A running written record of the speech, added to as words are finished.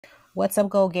What's up,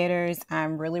 go-getters?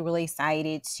 I'm really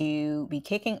excited to be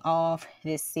kicking off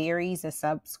this series of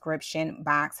subscription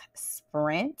box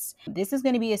sprints. This is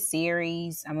going to be a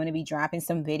series. I'm going to be dropping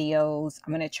some videos.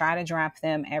 I'm going to try to drop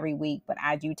them every week, but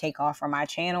I do take off from my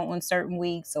channel on certain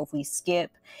weeks. So if we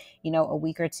skip, a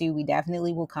week or two, we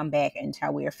definitely will come back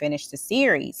until we are finished the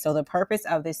series. So the purpose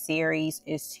of this series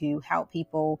is to help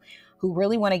people who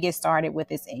really want to get started with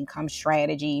this income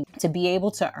strategy to be able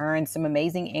to earn some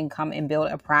amazing income and build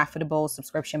a profitable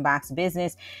subscription box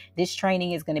business. This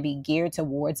training is going to be geared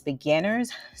towards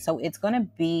beginners. So it's going to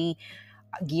be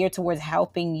geared towards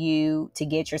helping you to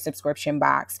get your subscription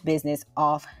box business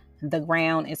off the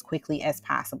ground as quickly as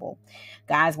possible.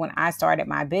 Guys, when I started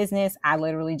my business, I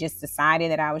literally just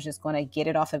decided that I was just going to get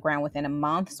it off the ground within a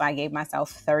month. So I gave myself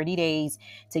 30 days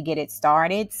to get it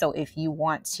started. So if you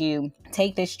want to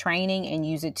take this training and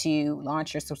use it to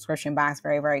launch your subscription box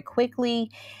very quickly,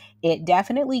 it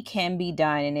definitely can be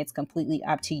done, and it's completely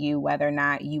up to you whether or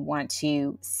not you want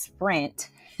to sprint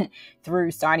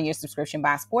through starting your subscription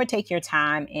box or take your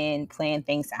time and plan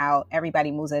things out.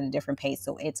 Everybody moves at a different pace,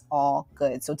 so it's all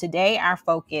good. So today our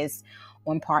focus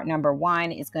on part number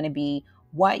 1 is going to be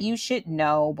what you should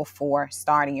know before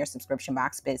starting your subscription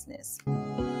box business.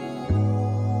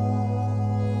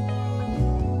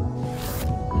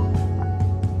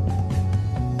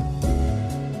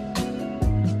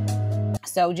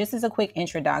 So just as a quick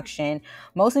introduction,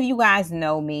 most of you guys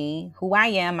know me, who I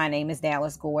am. My name is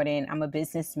Dallas Gordon. I'm a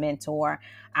business mentor.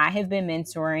 I have been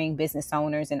mentoring business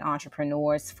owners and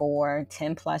entrepreneurs for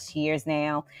 10 plus years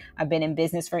now. I've been in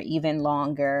business for even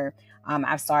longer.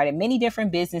 I've started many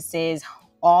different businesses,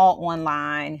 all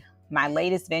online. My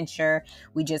latest venture,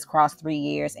 we just crossed 3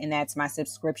 years, and that's my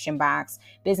subscription box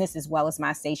business, as well as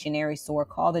my stationery store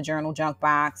called the Journal Junk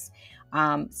Box.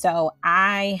 So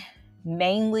I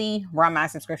mainly run my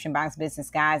subscription box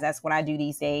business, guys. That's what I do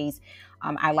these days.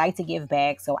 I like to give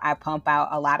back, so I pump out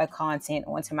a lot of content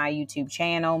onto my YouTube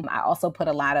channel. I also put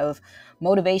a lot of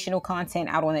motivational content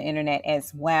out on the internet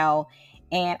as well.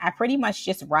 And I pretty much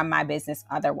just run my business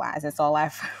otherwise. That's all I,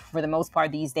 for the most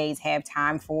part these days, have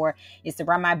time for, is to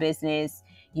run my business,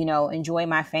 enjoy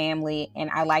my family. And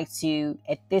I like to,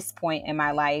 at this point in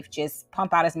my life, just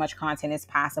pump out as much content as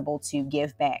possible to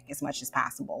give back as much as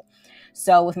possible.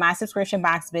 So with my subscription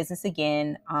box business,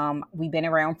 again, we've been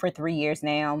around for 3 years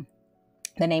now.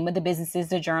 The name of the business is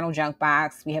the Journal Junk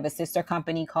Box. We have a sister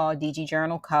company called DG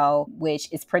Journal Co., which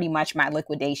is pretty much my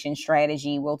liquidation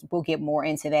strategy. We'll get more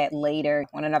into that later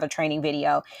on another training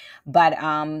video. But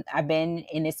I've been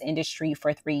in this industry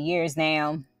for 3 years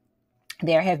now.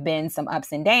 There have been some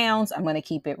ups and downs. I'm going to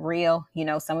keep it real.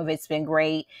 Some of it's been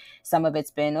great. Some of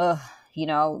it's been,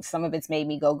 some of it's made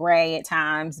me go gray at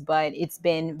times, but it's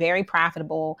been very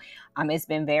profitable. It's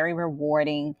been very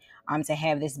rewarding to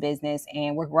have this business,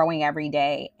 and we're growing every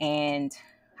day. And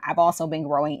I've also been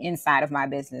growing inside of my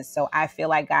business. So I feel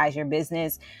like, guys, your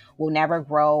business will never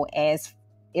grow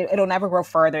it'll never grow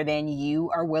further than you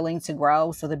are willing to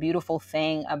grow. So the beautiful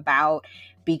thing about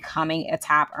becoming a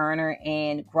top earner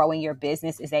and growing your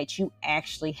business is that you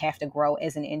actually have to grow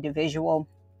as an individual.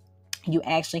 You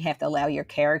actually have to allow your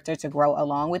character to grow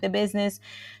along with the business.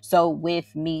 So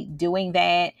with me doing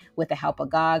that with the help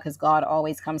of God, because God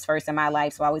always comes first in my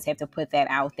life, so I always have to put that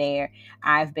out there,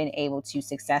 I've been able to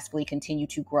successfully continue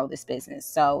to grow this business.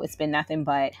 So it's been nothing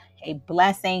but a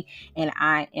blessing, and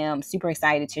I am super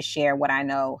excited to share what I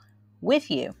know with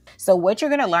you. So what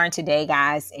you're going to learn today,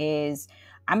 guys, is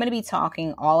I'm going to be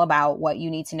talking all about what you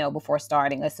need to know before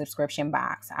starting a subscription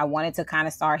box. I wanted to kind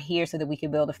of start here so that we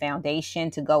could build a foundation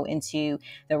to go into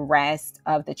the rest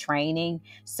of the training.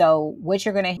 So what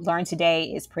you're going to learn today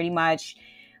is pretty much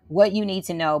what you need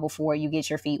to know before you get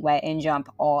your feet wet and jump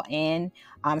all in.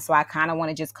 So I kind of want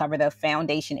to just cover the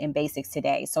foundation and basics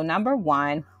today. So number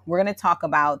 1, we're going to talk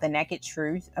about the naked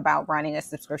truth about running a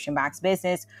subscription box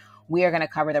business. We are going to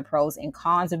cover the pros and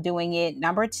cons of doing it.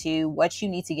 Number 2, what you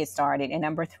need to get started. And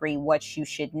number 3, what you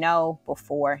should know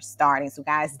before starting. So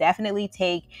guys, definitely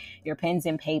take your pens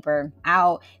and paper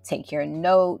out, take your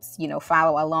notes,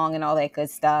 follow along and all that good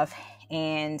stuff.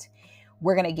 And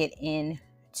we're going to get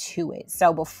into it.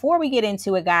 So before we get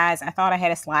into it, guys, I thought I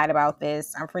had a slide about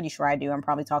this. I'm pretty sure I do. I'm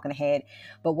probably talking ahead.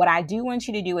 But what I do want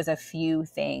you to do is a few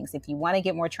things. If you want to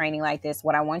get more training like this,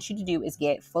 what I want you to do is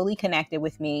get fully connected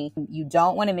with me. You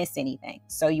don't want to miss anything.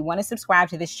 So you want to subscribe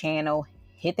to this channel,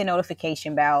 hit the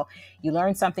notification bell. You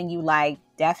learned something you like,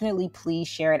 definitely please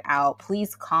share it out.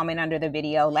 Please comment under the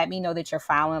video. Let me know that you're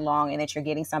following along and that you're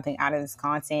getting something out of this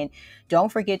content.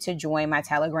 Don't forget to join my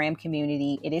Telegram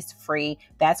community. It is free.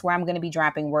 That's where I'm going to be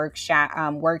dropping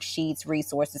worksheets,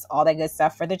 resources, all that good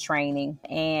stuff for the training.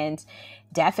 And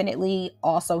definitely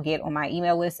also get on my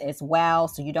email list as well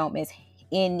so you don't miss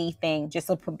anything. Just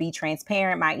to be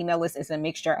transparent, my email list is a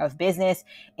mixture of business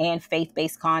and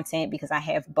faith-based content because I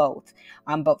have both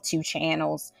two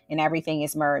channels and everything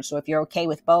is merged. So if you're okay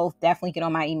with both, definitely get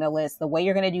on my email list. The way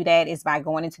you're going to do that is by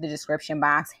going into the description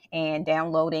box and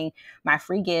downloading my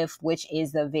free gift, which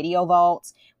is the Video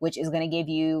Vault, which is going to give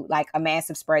you like a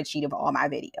massive spreadsheet of all my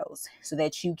videos so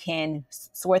that you can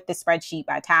sort the spreadsheet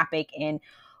by topic and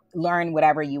learn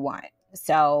whatever you want.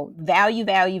 So value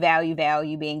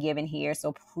being given here.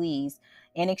 So please,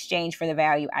 in exchange for the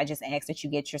value, I just ask that you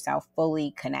get yourself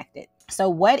fully connected. So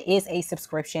what is a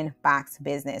subscription box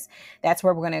business? That's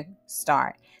where we're going to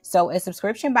start. So a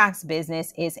subscription box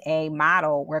business is a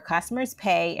model where customers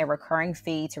pay a recurring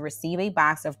fee to receive a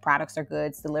box of products or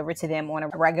goods delivered to them on a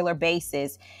regular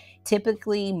basis,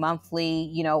 typically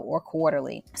monthly, or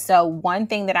quarterly. So one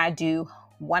thing that I do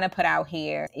want to put out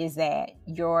here is that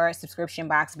your subscription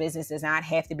box business does not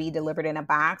have to be delivered in a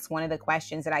box. One of the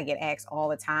questions that I get asked all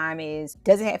the time is,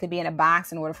 does it have to be in a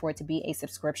box in order for it to be a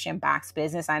subscription box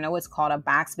business? I know it's called a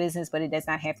box business, but it does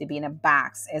not have to be in a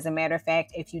box. As a matter of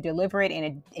fact, if you deliver it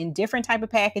in different type of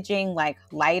packaging, like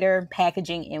lighter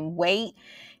packaging in weight,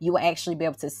 you will actually be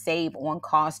able to save on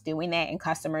cost doing that, and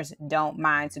customers don't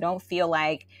mind. So don't feel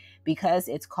like because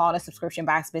it's called a subscription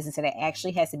box business that it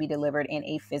actually has to be delivered in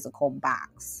a physical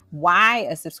box. Why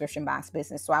a subscription box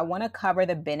business? So I want to cover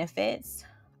the benefits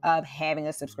of having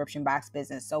a subscription box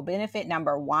business. So benefit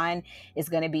number one is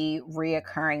going to be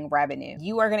reoccurring revenue.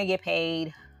 You are going to get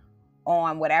paid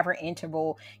on whatever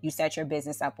interval you set your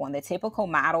business up on. The typical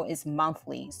model is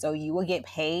monthly. So you will get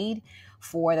paid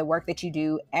for the work that you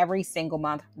do every single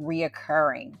month,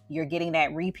 reoccurring. You're getting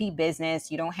that repeat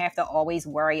business. You don't have to always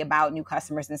worry about new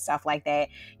customers and stuff like that.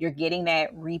 You're getting that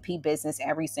repeat business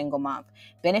every single month.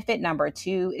 Benefit number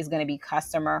two is going to be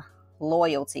customer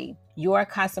loyalty. Your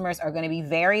customers are going to be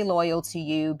very loyal to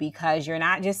you because you're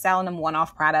not just selling them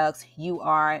one-off products. You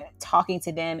are talking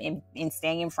to them and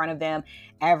staying in front of them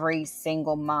every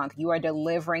single month. You are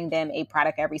delivering them a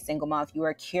product every single month. You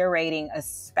are curating a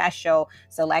special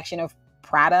selection of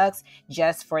products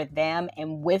just for them.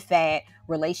 And with that,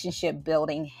 relationship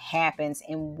building happens.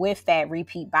 And with that,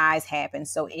 repeat buys happen.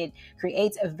 So it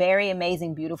creates a very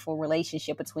amazing, beautiful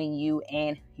relationship between you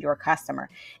and your customer.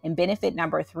 And benefit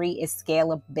number three is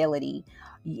scalability.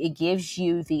 It gives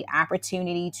you the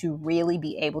opportunity to really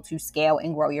be able to scale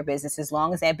and grow your business. As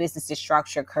long as that business is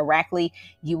structured correctly,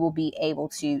 you will be able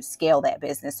to scale that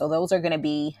business. So those are going to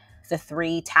be the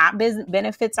three top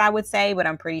benefits, I would say, but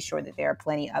I'm pretty sure that there are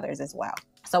plenty others as well.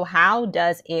 So how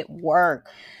does it work?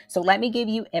 So let me give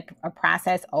you a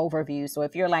process overview. So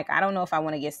if you're like, I don't know if I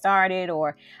want to get started,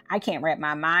 or I can't wrap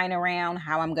my mind around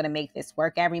how I'm going to make this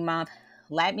work every month,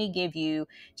 let me give you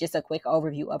just a quick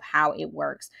overview of how it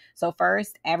works. So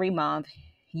first, every month,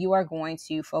 you are going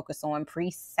to focus on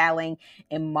pre-selling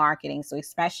and marketing. So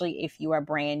especially if you are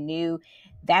brand new,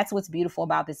 that's what's beautiful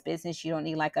about this business. You don't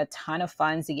need like a ton of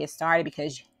funds to get started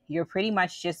because you're pretty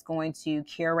much just going to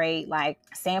curate like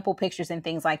sample pictures and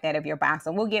things like that of your box.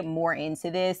 And we'll get more into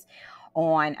this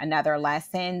on another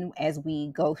lesson as we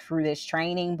go through this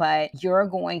training, but you're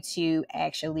going to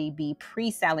actually be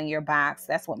pre-selling your box.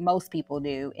 That's what most people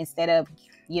do. Instead of,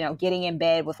 getting in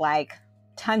bed with like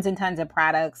tons and tons of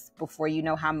products before you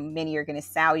know how many you're going to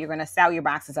sell. You're going to sell your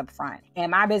boxes up front. And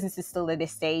my business is still at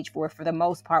this stage where, for the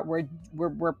most part,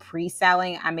 we're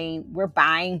pre-selling. I mean, we're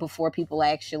buying before people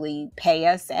actually pay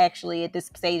us actually at this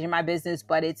stage in my business,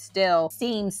 but it still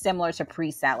seems similar to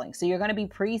pre-selling. So you're going to be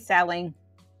pre-selling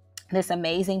this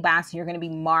amazing box. You're going to be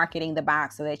marketing the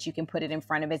box so that you can put it in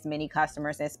front of as many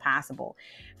customers as possible.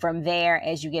 From there,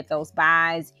 as you get those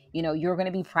buys, you're going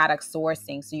to be product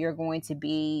sourcing. So you're going to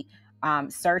be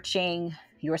searching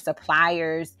your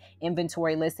suppliers,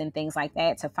 inventory lists, and things like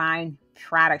that to find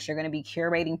products. You're going to be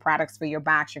curating products for your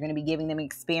box. You're going to be giving them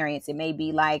experience. It may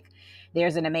be like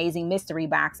there's an amazing mystery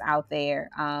box out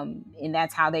there, and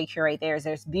that's how they curate theirs.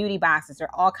 There's beauty boxes. There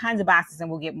are all kinds of boxes,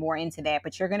 and we'll get more into that.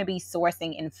 But you're going to be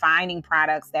sourcing and finding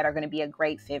products that are going to be a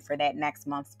great fit for that next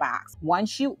month's box.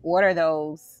 Once you order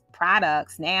those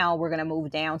products, now we're going to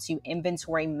move down to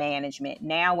inventory management.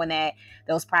 Now, when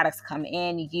those products come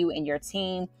in, you and your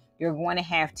team, you're going to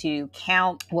have to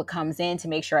count what comes in to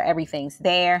make sure everything's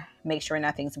there, make sure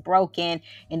nothing's broken,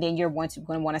 and then you're going to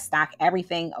want to stock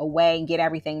everything away and get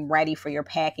everything ready for your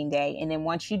packing day. And then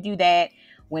once you do that,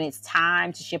 When it's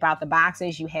time to ship out the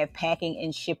boxes, you have packing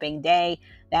and shipping day.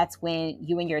 That's when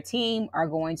you and your team are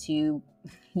going to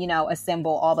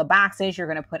assemble all the boxes. You're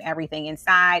going to put everything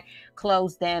inside,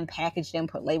 close them, package them,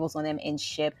 put labels on them, and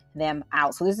ship them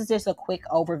out. So this is just a quick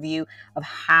overview of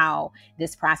how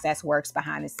this process works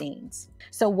behind the scenes.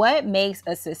 So what makes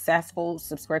a successful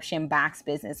subscription box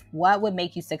business? What would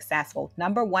make you successful?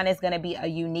 Number one is going to be a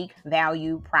unique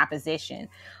value proposition.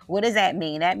 What does that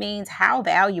mean? That means, how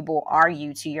valuable are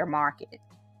you to your market?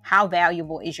 How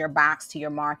valuable is your box to your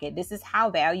market? This is how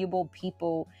valuable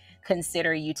people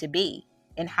consider you to be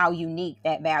and how unique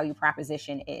that value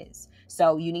proposition is.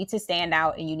 So you need to stand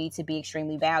out and you need to be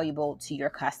extremely valuable to your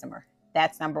customer.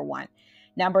 That's number one.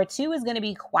 Number two is going to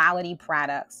be quality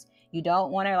products. You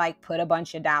don't want to put a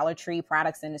bunch of Dollar Tree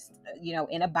products in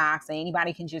a box and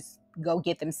anybody can just go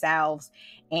get themselves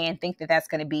and think that that's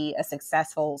going to be a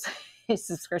successful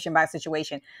subscription box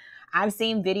situation. I've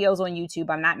seen videos on YouTube.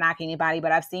 I'm not knocking anybody,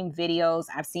 but I've seen videos.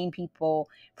 I've seen people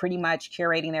pretty much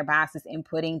curating their boxes and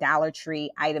putting Dollar Tree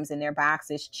items in their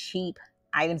boxes, cheap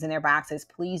items in their boxes.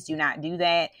 Please do not do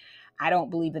that. I don't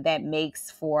believe that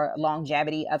makes for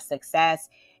longevity of success.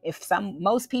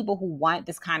 Most people who want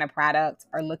this kind of product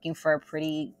are looking for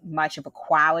pretty much of a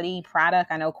quality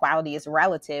product. I know quality is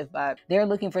relative, but they're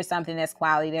looking for something that's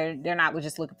quality. They're not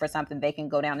just looking for something they can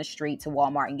go down the street to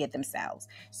Walmart and get themselves.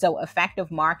 So effective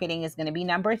marketing is going to be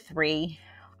number three.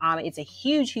 It's a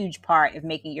huge, huge part of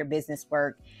making your business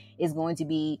work is going to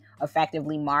be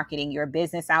effectively marketing your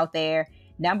business out there.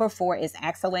 Number four is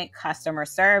excellent customer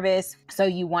service. So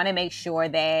you want to make sure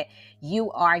that you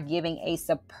are giving a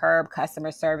superb customer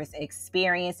service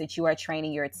experience, that you are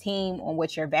training your team on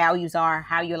what your values are,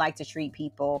 how you like to treat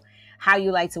people, how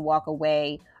you like to walk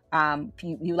away.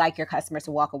 You like your customers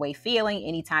to walk away feeling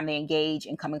anytime they engage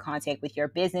and come in contact with your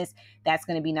business. That's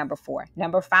going to be number four.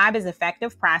 Number five is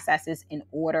effective processes in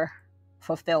order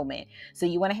fulfillment. So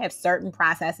you want to have certain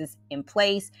processes in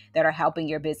place that are helping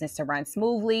your business to run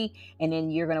smoothly. And then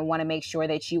you're going to want to make sure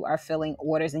that you are filling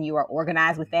orders and you are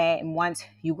organized with that. And once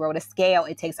you grow to scale,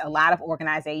 it takes a lot of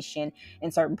organization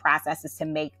and certain processes to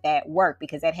make that work,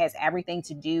 because that has everything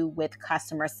to do with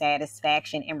customer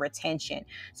satisfaction and retention.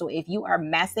 So if you are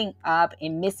messing up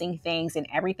and missing things and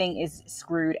everything is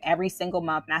screwed every single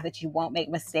month, not that you won't make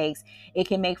mistakes, it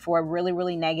can make for a really,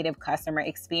 really negative customer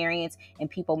experience and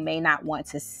people may not want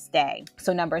to stay.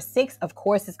 So number six, of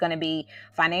course, is going to be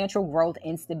financial growth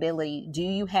and stability. Do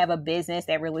you have a business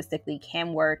that realistically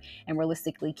can work and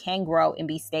realistically can grow and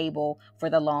be stable for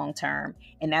the long term?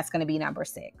 And that's going to be number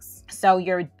six. So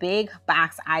your big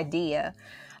box idea.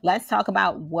 Let's talk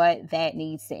about what that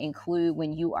needs to include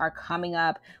when you are coming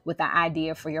up with the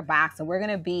idea for your box. And we're going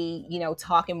to be,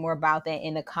 talking more about that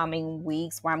in the coming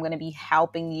weeks, where I'm going to be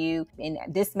helping you. And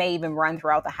this may even run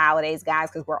throughout the holidays,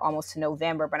 guys, because we're almost to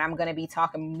November. But I'm going to be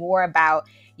talking more about,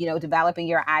 developing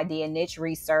your idea, niche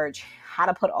research, how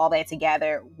to put all that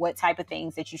together, what type of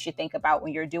things that you should think about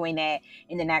when you're doing that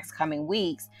in the next coming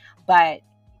weeks. But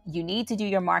you need to do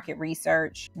your market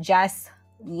research. Just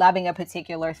loving a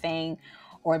particular thing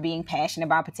or being passionate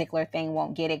about a particular thing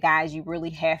won't get it, guys. You really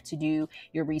have to do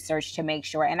your research to make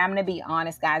sure. And I'm going to be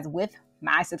honest, guys, with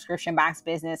my subscription box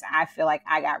business, I feel like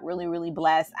I got really, really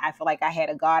blessed. I feel like I had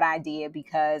a God idea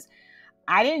because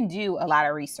I didn't do a lot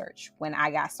of research when I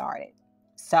got started.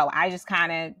 So I just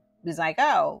kind of was like,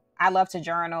 oh, I love to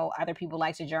journal. Other people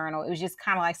like to journal. It was just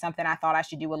kind of like something I thought I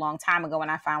should do a long time ago, and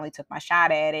I finally took my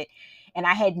shot at it. And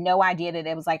I had no idea that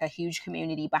there was a huge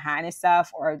community behind this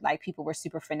stuff, or people were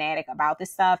super fanatic about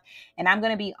this stuff. And I'm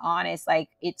going to be honest,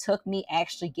 it took me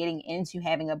actually getting into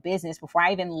having a business before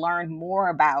I even learned more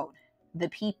about the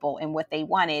people and what they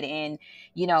wanted. And,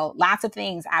 lots of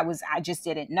things I just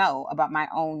didn't know about my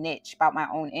own niche, about my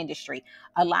own industry.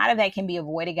 A lot of that can be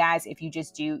avoided, guys, if you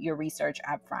just do your research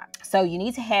up front. So you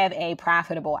need to have a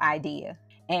profitable idea.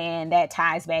 And that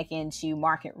ties back into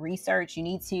market research. You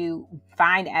need to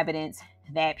find evidence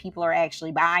that people are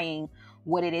actually buying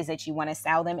what it is that you want to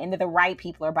sell them, and that the right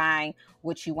people are buying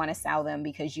what you want to sell them,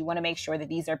 because you want to make sure that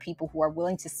these are people who are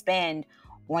willing to spend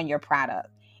on your product.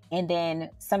 And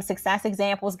then some success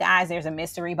examples, guys. There's a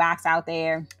mystery box out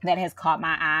there that has caught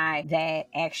my eye that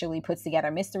actually puts together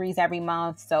mysteries every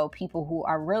month. So people who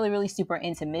are really, really super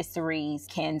into mysteries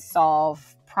can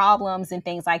solve problems and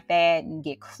things like that and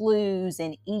get clues,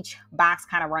 and each box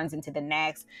kind of runs into the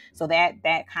next. So that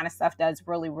kind of stuff does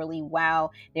really, really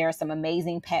well. There are some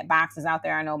amazing pet boxes out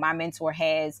there. I know my mentor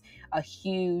has a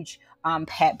huge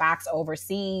pet box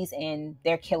overseas, and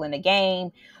they're killing the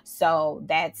game. So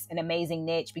that's an amazing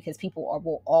niche, because people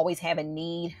will always have a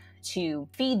need to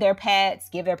feed their pets,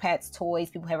 give their pets toys.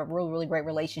 People have a really, really great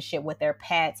relationship with their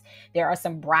pets. There are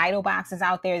some bridal boxes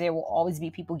out there. There will always be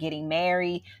people getting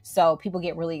married. So people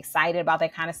get really excited about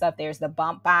that kind of stuff. There's the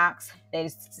bump box that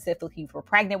is specifically for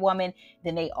pregnant women.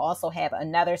 Then they also have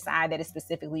another side that is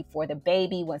specifically for the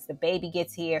baby once the baby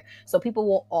gets here. So people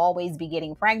will always be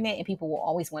getting pregnant and people will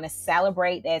always want to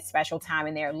celebrate that special time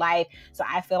in their life. So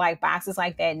I feel like boxes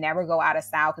like that never go out of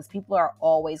style because people are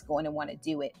always going to want to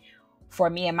do it. For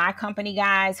me and my company,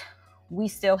 guys, we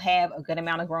still have a good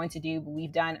amount of growing to do, but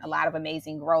we've done a lot of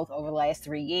amazing growth over the last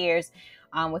 3 years.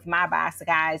 With my box,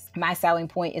 guys, my selling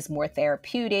point is more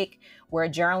therapeutic. Where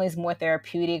journaling is more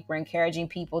therapeutic, we're encouraging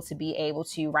people to be able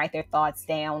to write their thoughts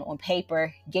down on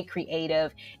paper, get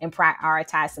creative, and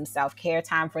prioritize some self-care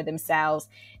time for themselves.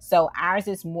 So ours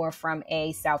is more from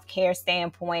a self-care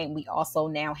standpoint. We also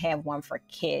now have one for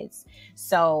kids.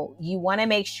 So you want to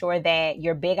make sure that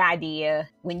your big idea,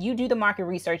 when you do the market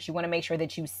research, you want to make sure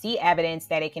that you see evidence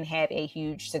that it can have a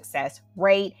huge success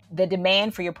rate. The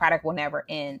demand for your product will never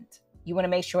end. You want to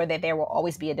make sure that there will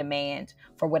always be a demand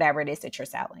for whatever it is that you're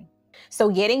selling.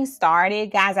 So getting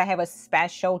started, guys, I have a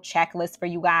special checklist for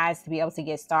you guys to be able to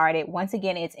get started. Once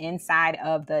again, it's inside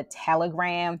of the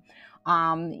Telegram.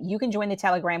 You can join the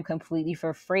Telegram completely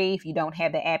for free. If you don't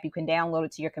have the app, you can download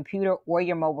it to your computer or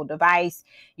your mobile device.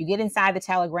 You get inside the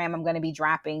Telegram, I'm going to be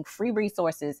dropping free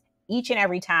resources each and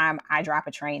every time I drop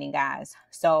a training, guys.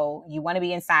 So you want to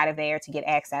be inside of there to get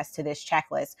access to this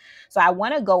checklist. So I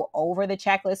want to go over the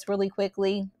checklist really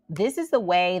quickly. This is the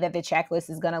way that the checklist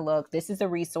is going to look. This is a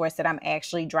resource that I'm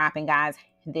actually dropping, guys,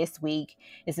 this week.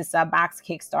 It's a Subbox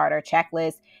Kickstarter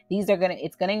checklist.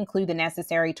 It's going to include the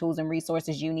necessary tools and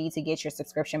resources you need to get your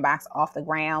subscription box off the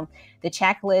ground. The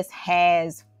checklist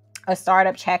has a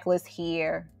startup checklist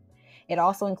here. It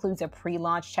also includes a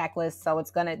pre-launch checklist. So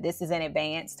this is in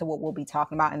advance to what we'll be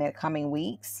talking about in the coming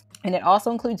weeks. And it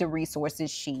also includes a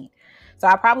resources sheet. So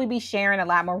I'll probably be sharing a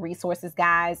lot more resources,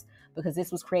 guys, because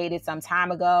this was created some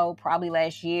time ago, probably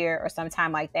last year or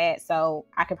sometime like that. So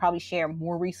I could probably share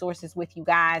more resources with you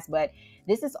guys, but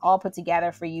this is all put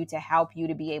together for you to help you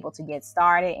to be able to get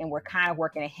started. And we're kind of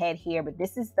working ahead here, but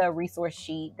this is the resource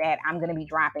sheet that I'm going to be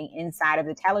dropping inside of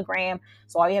the Telegram.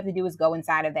 So all you have to do is go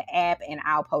inside of the app and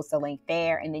I'll post a link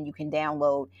there and then you can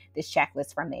download this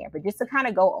checklist from there. But just to kind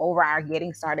of go over our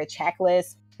getting started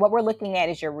checklist, what we're looking at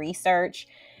is your research.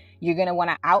 You're going to want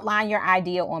to outline your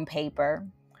idea on paper.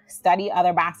 Study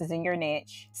other boxes in your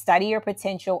niche, study your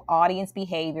potential audience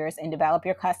behaviors and develop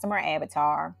your customer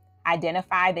avatar,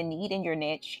 identify the need in your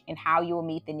niche and how you will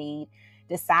meet the need,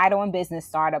 decide on business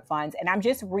startup funds. And I'm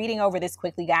just reading over this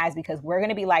quickly, guys, because we're going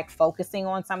to be focusing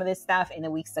on some of this stuff in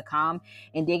the weeks to come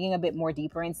and digging a bit more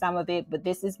deeper in some of it. But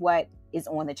this is what is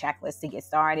on the checklist to get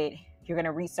started. You're going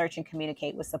to research and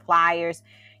communicate with suppliers.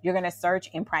 You're going to search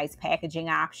and price packaging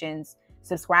options.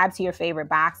 Subscribe to your favorite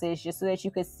boxes just so that you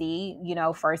could see,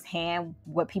 firsthand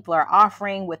what people are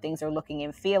offering, what things are looking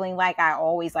and feeling like. I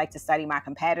always like to study my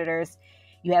competitors.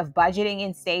 You have budgeting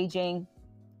and staging,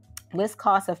 list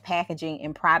costs of packaging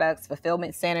and products,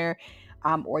 fulfillment center,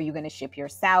 or you're going to ship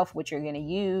yourself, what you're going to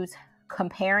use,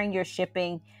 comparing your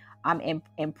shipping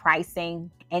and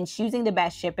pricing, and choosing the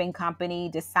best shipping company.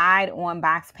 Decide on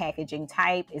box packaging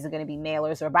type. Is it going to be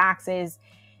mailers or boxes?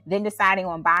 Then deciding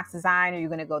on box design, are you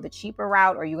going to go the cheaper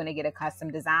route or are you going to get a custom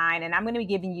design? And I'm going to be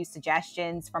giving you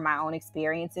suggestions from my own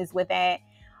experiences with that.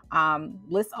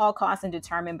 List all costs and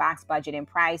determine box budget and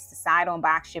price. Decide on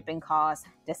box shipping costs.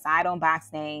 Decide on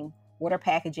box name. Order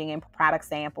packaging and product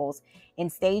samples.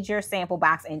 And stage your sample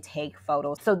box and take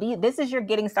photos. So this is your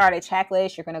getting started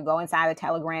checklist. You're going to go inside the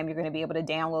Telegram. You're going to be able to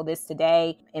download this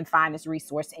today and find this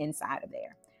resource inside of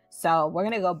there. So we're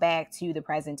going to go back to the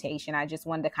presentation. I just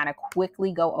wanted to kind of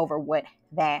quickly go over what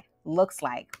that looks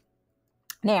like.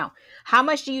 Now, how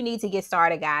much do you need to get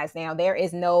started, guys? Now, there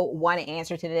is no one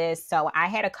answer to this. So I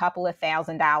had a couple of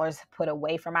 $1,000s put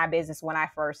away for my business when I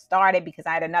first started because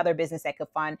I had another business that could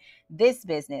fund this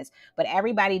business. But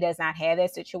everybody does not have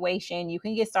that situation. You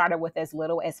can get started with as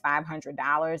little as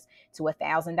 $500 to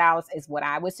 $1,000 is what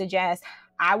I would suggest.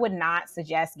 I would not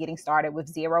suggest getting started with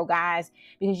zero, guys,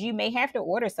 because you may have to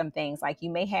order some things. Like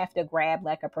you may have to grab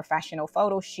a professional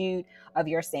photo shoot of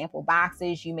your sample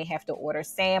boxes. You may have to order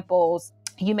samples.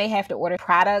 You may have to order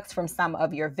products from some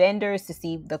of your vendors to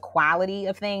see the quality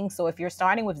of things. So if you're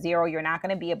starting with zero, you're not going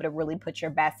to be able to really put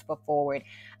your best foot forward.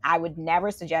 I would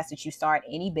never suggest that you start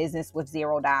any business with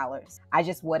 $0. I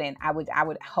just wouldn't. I would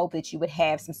hope that you would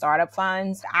have some startup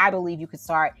funds. I believe you could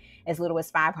start as little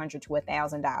as $500 to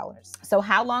 $1,000. So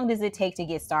how long does it take to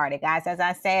get started? Guys, as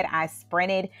I said, I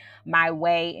sprinted my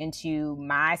way into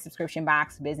my subscription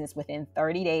box business within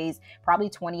 30 days, probably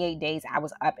 28 days. I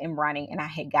was up and running and I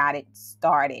had got it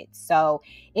started. So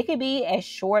it could be as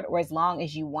short or as long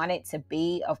as you want it to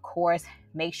be. Of course,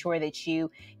 make sure that you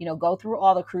go through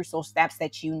all the crucial steps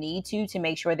that you need to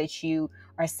make sure that you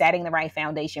are setting the right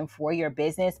foundation for your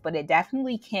business. But it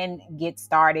definitely can get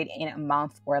started in a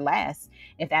month or less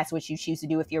if that's what you choose to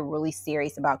do, if you're really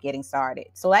serious about getting started.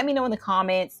 So let me know in the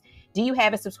comments, do you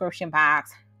have a subscription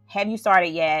box? Have you started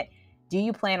yet? Do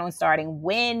you plan on starting?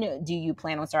 When do you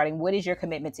plan on starting? What is your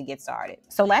commitment to get started?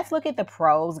 So let's look at the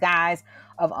pros, guys,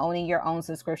 of owning your own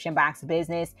subscription box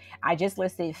business. I just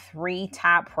listed 3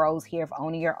 top pros here of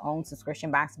owning your own subscription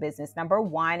box business. Number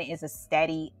 1 is a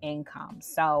steady income.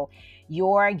 So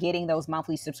you're getting those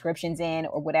monthly subscriptions in,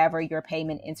 or whatever your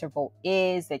payment interval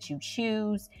is that you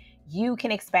choose. You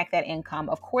can expect that income.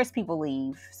 Of course, people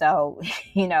leave. So,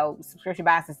 subscription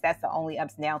boxes, that's the only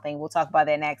ups and down thing. We'll talk about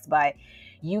that next, but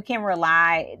you can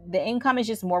rely, the income is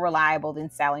just more reliable than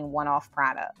selling one-off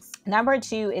products. Number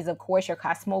 2 is, of course, your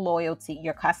customer loyalty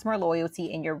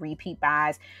and your repeat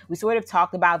buys. We sort of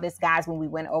talked about this, guys, when we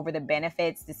went over the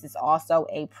benefits. This is also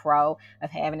a pro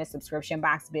of having a subscription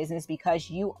box business,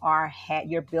 because you're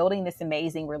building this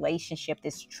amazing relationship,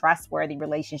 this trustworthy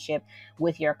relationship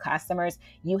with your customers.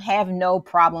 You have no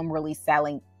problem really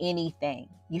selling anything.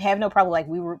 You have no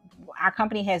problem. Our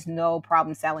company has no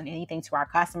problem selling anything to our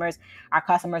customers. Our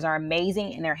customers are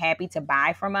amazing and they're happy to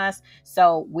buy from us.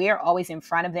 So we're always in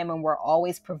front of them and we're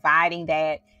always providing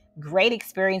that great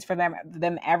experience for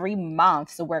them every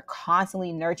month. So we're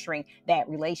constantly nurturing that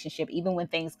relationship, even when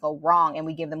things go wrong and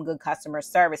we give them good customer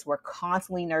service. We're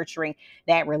constantly nurturing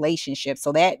that relationship.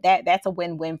 So that's a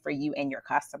win-win for you and your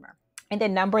customer. And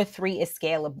then number 3 is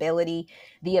scalability,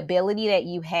 the ability that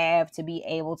you have to be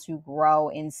able to grow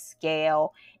and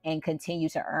scale and continue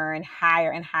to earn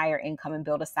higher and higher income and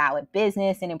build a solid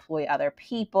business and employ other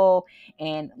people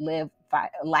and live a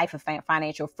life of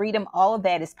financial freedom. All of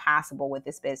that is possible with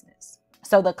this business.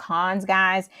 So the cons,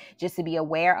 guys, just to be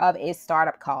aware of, is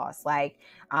startup costs. I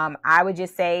would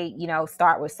just say,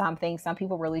 start with something. Some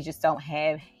people really just don't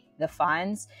have the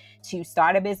funds to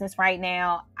start a business right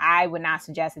now. I would not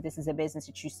suggest that this is a business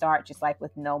that you start just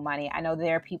with no money. I know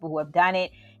there are people who have done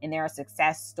it and there are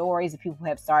success stories of people who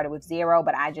have started with zero,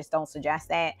 but I just don't suggest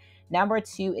that. Number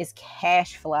 2 is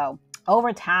cash flow.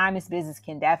 Over time, this business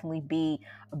can definitely be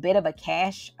a bit of a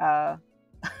cash,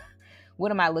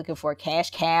 what am I looking for? Cash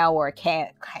cow or a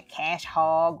cash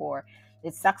hog, or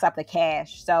it sucks up the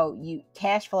cash. So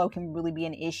cash flow can really be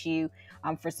an issue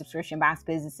for subscription box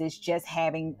businesses, just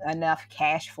having enough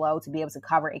cash flow to be able to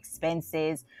cover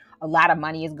expenses. A lot of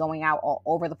money is going out all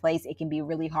over the place. It can be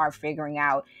really hard figuring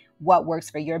out what works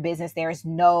for your business. There is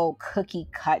no cookie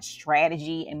cut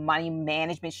strategy and money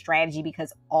management strategy,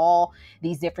 because all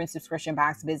these different subscription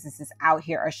box businesses out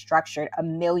here are structured a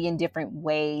million different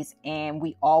ways and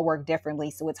we all work differently.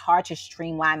 So it's hard to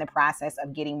streamline the process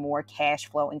of getting more cash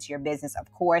flow into your business.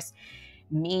 Of course,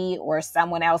 me or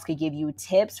someone else could give you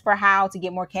tips for how to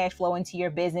get more cash flow into your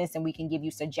business, and we can give you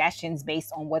suggestions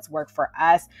based on what's worked for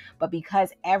us. But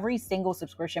because every single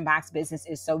subscription box business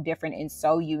is so different and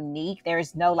so unique,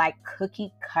 there's no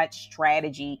cookie cut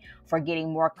strategy for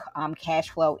getting more cash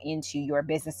flow into your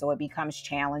business. So it becomes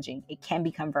challenging. It can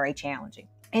become very challenging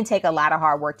and take a lot of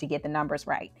hard work to get the numbers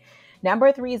right.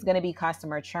 Number 3 is going to be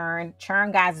customer churn.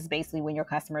 Churn, guys, is basically when your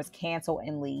customers cancel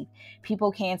and leave.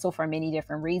 People cancel for many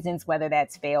different reasons, whether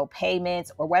that's failed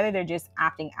payments or whether they're just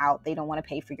opting out. They don't want to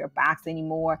pay for your box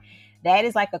anymore. That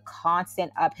is like a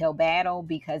constant uphill battle,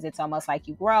 because it's almost like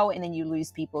you grow and then you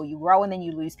lose people. You grow and then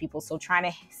you lose people. So trying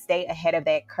to stay ahead of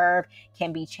that curve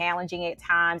can be challenging at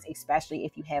times, especially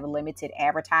if you have limited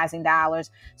advertising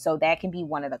dollars. So that can be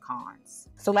one of the cons.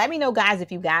 So let me know, guys,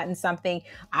 if you've gotten something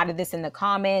out of this in the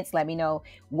comments. Let me know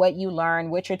what you learned,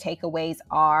 what your takeaways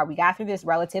are. We got through this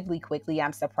relatively quickly.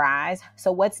 I'm surprised.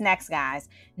 So what's next, guys?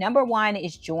 Number 1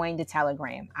 is join the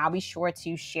Telegram. I'll be sure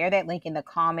to share that link in the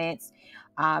comments.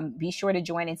 Be sure to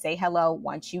join and say hello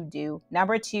once you do.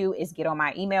 Number 2 is get on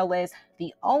my email list.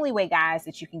 The only way, guys,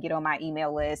 that you can get on my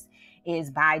email list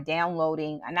is by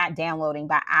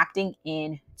by opting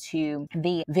into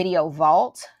the video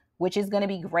vault, which is going to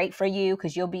be great for you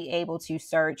because you'll be able to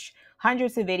search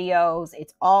hundreds of videos.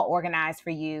 It's all organized for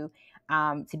you.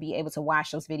 to be able to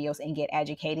watch those videos and get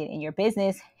educated in your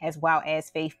business, as well as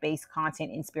faith-based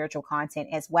content and spiritual content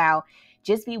as well.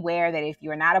 Just beware that if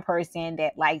you're not a person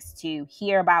that likes to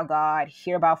hear about God,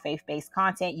 hear about faith-based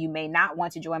content, you may not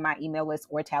want to join my email list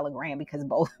or Telegram, because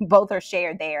both are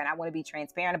shared there. And I want to be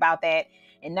transparent about that.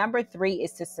 And number 3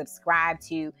 is to subscribe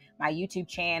to my YouTube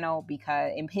channel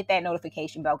and hit that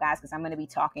notification bell, guys, because I'm going to be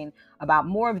talking about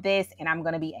more of this, and I'm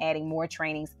going to be adding more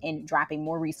trainings and dropping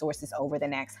more resources over the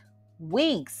next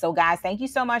weeks. So guys, thank you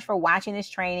so much for watching this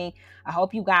training. I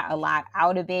hope you got a lot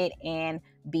out of it, and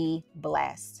be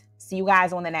blessed. See you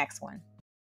guys on the next one.